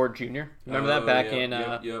Kevin Ward Jr. Remember that back in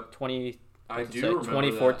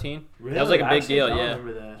 2014? Really? That was like a big deal. Yeah,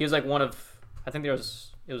 remember that. he was like one of. I think it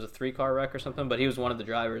was a 3-car wreck or something, but he was one of the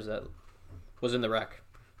drivers that was in the wreck.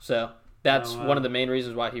 So that's one of the main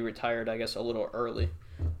reasons why he retired, I guess, a little early.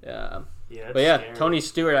 But yeah, scary. Tony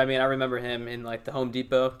Stewart. I mean, I remember him in the Home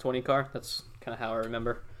Depot 20 car. That's kind of how I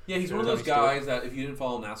remember. Yeah, he's one of those guys that if you didn't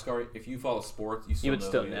follow NASCAR, if you follow sports, you would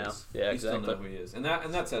still know who he is. Yeah, exactly. You still know who he is, and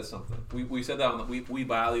that says something. We said that we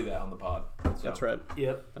value that on the pod. So. That's right.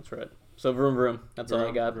 Yep, that's right. So vroom vroom. That's all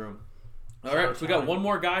I got. Vroom. All right, so we got one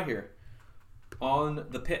more guy here on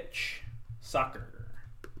the pitch. Soccer.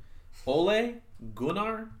 Ole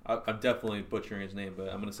Gunnar. I'm definitely butchering his name, but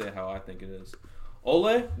I'm going to say it how I think it is.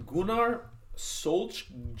 Ole Gunnar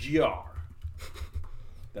Solskjaer.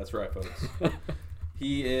 That's right, folks.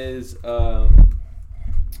 He is from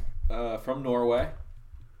Norway.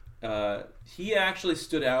 He actually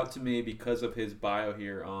stood out to me because of his bio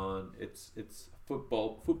here on its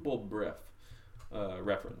football brief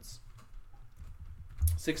reference.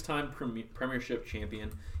 6-time Premiership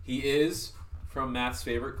champion. He is from Max's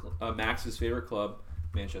favorite club,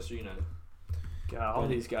 Manchester United. God, all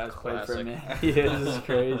these guys played for me. Yeah, this is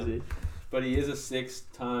crazy. But he is a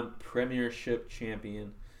 6-time Premiership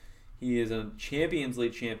champion. He is a Champions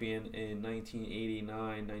League champion in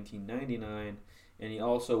 1989, 1999, and he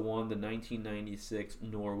also won the 1996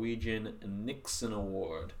 Norwegian Nixon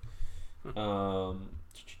Award.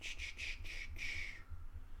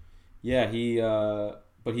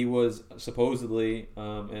 But he was supposedly,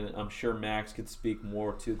 and I'm sure Max could speak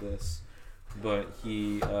more to this, but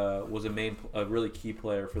he was a really key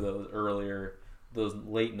player for those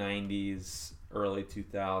late 90s, early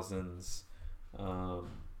 2000s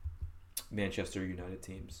Manchester United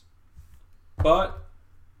teams. But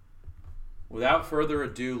without further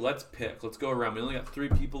ado, let's pick. Let's go around. We only got 3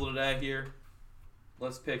 people today here.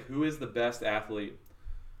 Let's pick who is the best athlete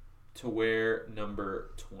to wear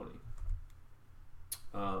number 20.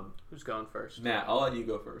 Who's going first? Matt, I'll let you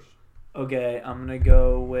go first. Okay, I'm going to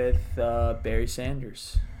go with Barry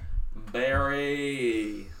Sanders.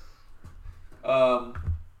 Barry.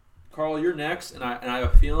 Carl, you're next, and I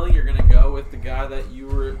have a feeling you're going to go with the guy that you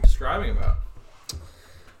were describing about.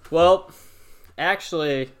 Well,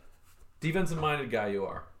 actually, defensive-minded guy you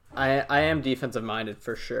are. I am defensive-minded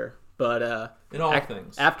for sure. But in all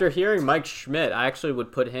things. After hearing Mike Schmidt, I actually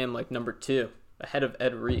would put him like number 2, ahead of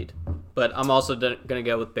Ed Reed. But I'm also going to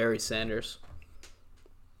go with Barry Sanders.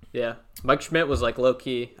 Yeah. Mike Schmidt was like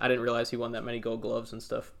low-key. I didn't realize he won that many gold gloves and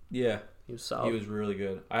stuff. Yeah. He was solid. He was really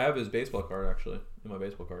good. I have his baseball card, actually, in my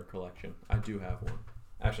baseball card collection. I do have one.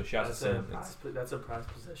 Actually, shout out to Sam. That's a prized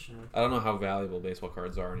possession. I don't know how valuable baseball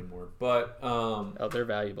cards are anymore. But they're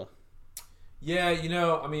valuable. Yeah,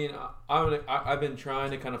 I mean, I've been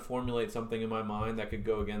trying to kind of formulate something in my mind that could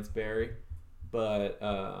go against Barry, but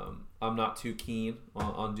I'm not too keen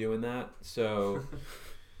on doing that. So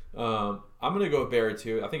I'm gonna go with Barry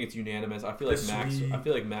too. I think it's unanimous. I feel like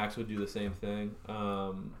Max would do the same thing.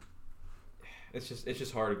 It's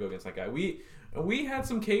just hard to go against that guy. We had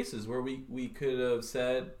some cases where we could have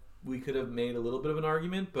made a little bit of an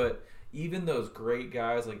argument, but even those great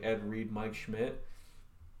guys like Ed Reed, Mike Schmidt.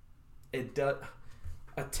 It does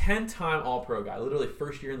a 10-time All-Pro guy, literally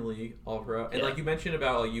first year in the league, All-Pro, and like you mentioned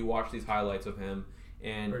about like you watch these highlights of him,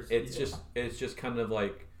 and it's just kind of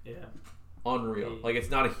like unreal. Like it's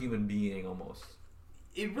not a human being almost.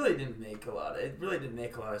 It really didn't make a lot. It really didn't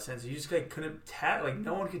make a lot of sense. You just like couldn't tackle. Like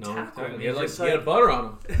no one could tackle him. He had butter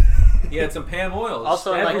on him. He had some Pam oils.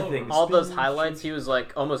 Also, like all those highlights, he was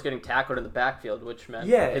like almost getting tackled in the backfield, which meant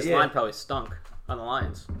his line probably stunk on the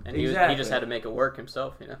Lions, and he just had to make it work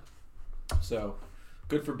himself. So,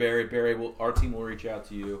 good for Barry. Barry, our team will reach out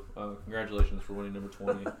to you. Congratulations for winning number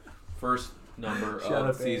 20. First number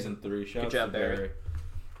of season 3. Shout out to Barry.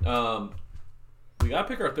 We got to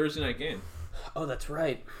pick our Thursday night game. Oh, that's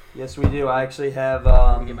right. Yes, we do. I actually have...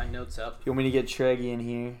 Let me get my notes up. You want me to get Treggy in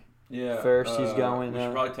here? Yeah. First, he's going... We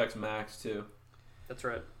should probably text Max, too. That's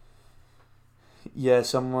right. Yeah,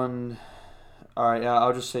 someone... All right,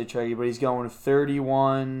 I'll just say Treggy, but he's going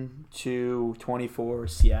 31-24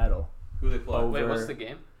 Seattle. Who they play? Wait, what's the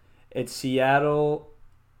game? It's Seattle.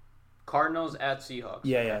 Cardinals at Seahawks.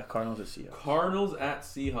 Yeah, Cardinals at Seahawks. Cardinals at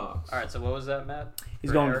Seahawks. All right, so what was that, Matt?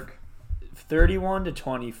 He's going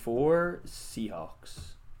 31-24 Seahawks.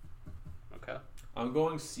 Okay. I'm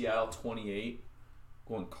going Seattle 28.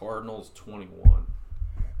 Going Cardinals 21.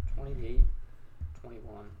 28-21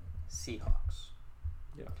 Seahawks.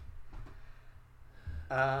 Yeah.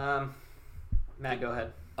 Matt, go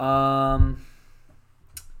ahead.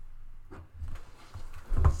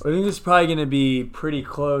 I think this is probably going to be pretty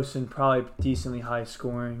close and probably decently high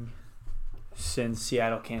scoring since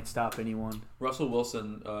Seattle can't stop anyone. Russell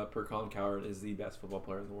Wilson, per Colin Cowherd, is the best football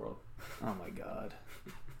player in the world. Oh, my God.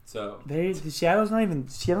 So Seattle doesn't even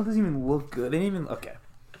look good. They didn't even... Okay.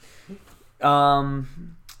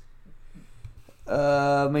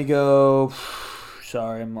 Let me go...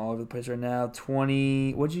 Sorry, I'm all over the place right now.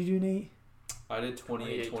 20... What'd you do, Nate? I did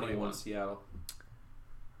 28-21 Seattle.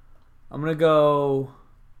 I'm going to go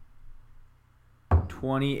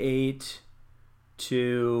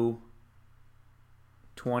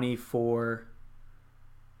 28-24,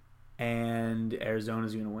 and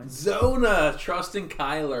Arizona's going to win. Zona, trusting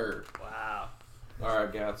Kyler. Wow. All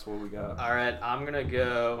right, Gats, what we got? All right, I'm going to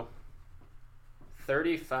go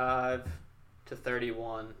 35-31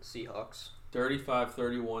 Seahawks.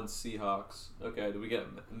 35-31 Seahawks. Okay, do we get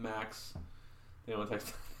Max? They want to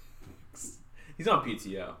text. He's on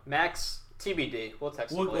PTO. Max, TBD. We'll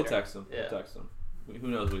text him later. We'll text him. Yeah. We'll text him. Who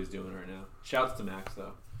knows what he's doing right now? Shouts to Max,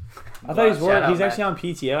 though. I thought he was working. He's actually on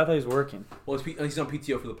PTO. I thought he was working. Well, he's on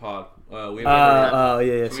PTO for the pod. We have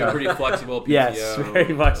a pretty flexible PTO. Yes,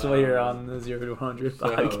 very flexible here on the 0 to 100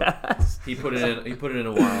 podcast. He put it in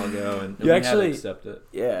a while ago, and you actually had to accept it.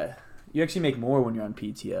 Yeah, you actually make more when you're on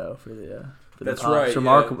PTO for the. That's right. It's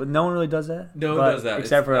remarkable. Yeah. No one really does that. No one does that.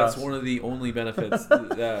 Except for us. That's one of the only benefits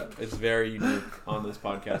that is very unique on this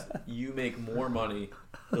podcast. You make more money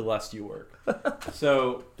the less you work.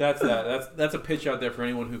 So that's that. That's a pitch out there for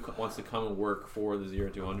anyone who wants to come and work for the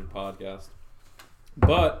 0 to 100 podcast.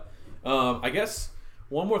 But I guess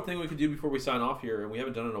one more thing we could do before we sign off here, and we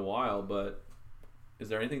haven't done it in a while, but is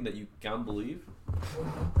there anything that you can believe?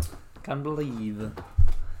 Can't believe.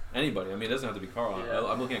 Anybody. I mean, it doesn't have to be Carl. Yeah.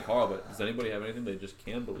 I'm looking at Carl, but does anybody have anything they just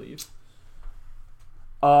can't believe?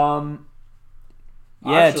 Yeah,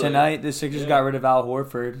 actually, tonight the Sixers got rid of Al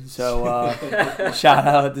Horford, so shout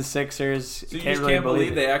out the Sixers. So you just can't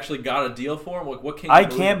believe they actually got a deal for him? What can you I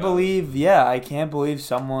can't believe, I can't believe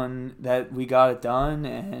someone that we got it done,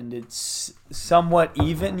 and it's somewhat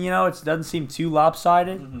even, it doesn't seem too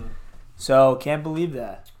lopsided, so can't believe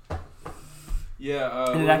that. Yeah,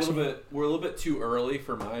 we're a little bit too early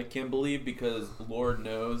for my Can't Believe because Lord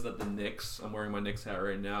knows that the Knicks. I'm wearing my Knicks hat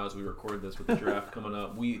right now as we record this with the draft coming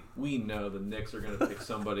up. We know the Knicks are going to pick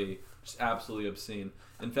somebody just absolutely obscene.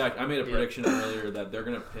 In fact, I made a prediction earlier that they're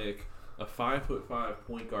going to pick a 5'5"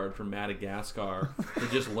 point guard from Madagascar who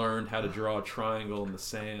just learned how to draw a triangle in the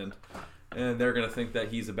sand. And they're going to think that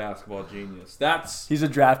he's a basketball genius. He's a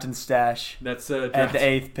draft and stash. That's at the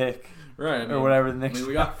 8th pick. Right. Or whatever the next.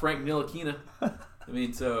 We got Frank Ntilikina.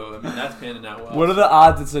 That's panning out well. What are the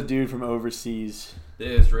odds it's a dude from overseas? The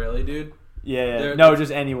Israeli dude? Yeah.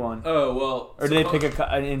 Just anyone. Oh, well. Or do they pick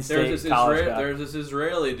an in-state college guy? There's this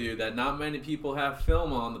Israeli dude that not many people have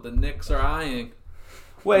film on that the Knicks are eyeing.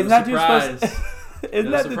 Wait, isn't that dude supposed to...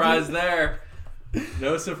 No surprise there.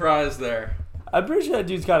 No surprise there. I'm pretty sure that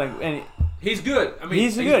dude's got a... He's good. I mean,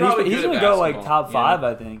 he's good. He's going to go like top 5,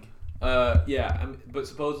 I think. But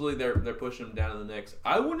supposedly they're pushing him down to the Knicks.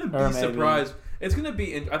 I wouldn't be surprised. It's going to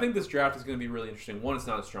be. I think this draft is going to be really interesting. One, it's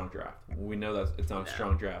not a strong draft. We know that it's not a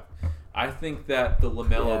strong draft. I think that the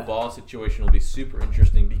LaMelo Ball situation will be super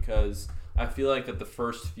interesting because I feel like that the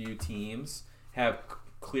first few teams have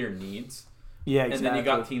clear needs. Yeah, exactly. And then you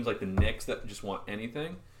got teams like the Knicks that just want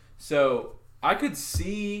anything. So I could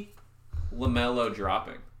see LaMelo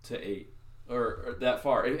dropping to 8. Or that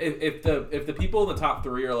far. If the people in the top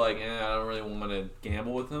 3 are like, I don't really want to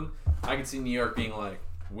gamble with him, I can see New York being like,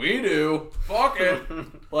 we do. Fuck it.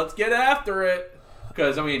 Let's get after it.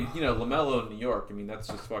 Because, LaMelo in New York, that's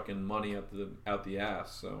just fucking money out the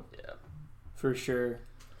ass. So yeah. For sure.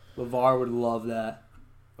 LeVar would love that.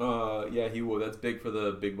 Yeah, he would. That's big for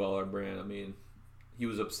the Big Baller brand. He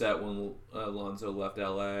was upset when Lonzo left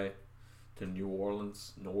LA to New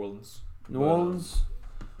Orleans.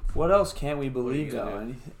 What else can't we believe,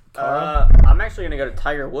 though? I'm actually going to go to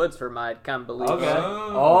Tiger Woods for my Can't Believe. Okay.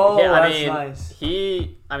 That's nice.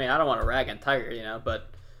 I don't want to rag on Tiger,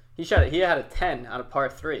 but he had a 10 on a par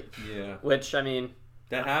 3. Yeah. Which,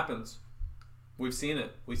 that happens. We've seen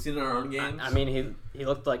it. We've seen it in our own games. He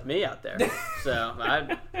looked like me out there. So,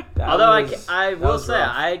 I will say,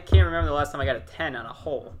 rough. I can't remember the last time I got a 10 on a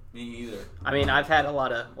hole. Me either. I've had a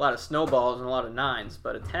lot of snowballs and a lot of 9s,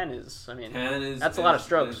 but a 10 is, that's a lot of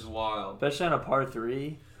strokes. Is wild. Especially on a par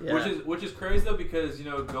 3. Yeah. Which is crazy, though, because,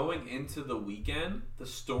 going into the weekend, the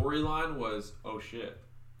storyline was, oh, shit,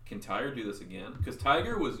 can Tiger do this again? Because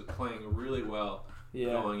Tiger was playing really well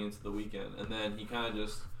going into the weekend, and then he kind of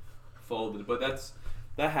just folded. But that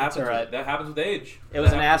happens. That's all right. That happens with age. It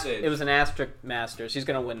was an asterisk Masters. He's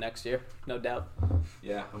going to win next year, no doubt.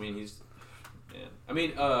 Yeah,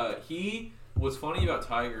 he what's funny about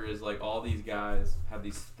Tiger is like all these guys have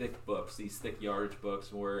these thick books, these thick yardage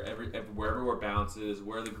books where where bounces,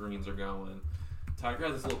 where the greens are going. Tiger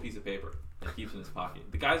has this little piece of paper that he keeps in his pocket.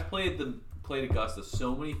 The guy's played Augusta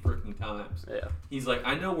so many freaking times. Yeah. He's like,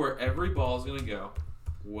 I know where every ball is gonna go,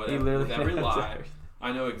 with every lie.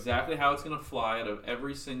 I know exactly how it's gonna fly out of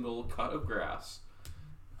every single cut of grass.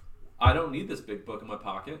 I don't need this big book in my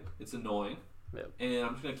pocket. It's annoying. Yep. And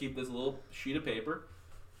I'm just gonna keep this little sheet of paper.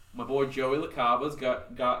 My boy Joey LaCava's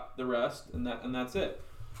got the rest, and that's it.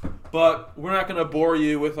 But we're not gonna bore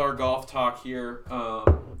you with our golf talk here.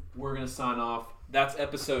 We're gonna sign off. That's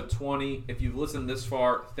episode 20. If you've listened this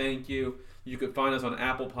far, thank you. You can find us on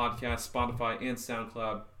Apple Podcasts, Spotify, and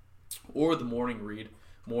SoundCloud, or the Morning Read,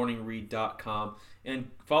 morningread.com, and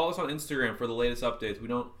follow us on Instagram for the latest updates.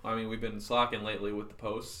 We've been slacking lately with the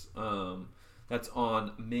posts. That's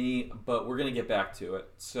on me, but we're going to get back to it.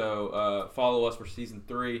 So follow us for Season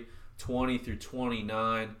 3, 20 through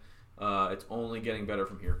 29. It's only getting better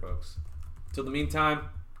from here, folks. Till the meantime,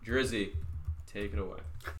 Drizzy, take it away.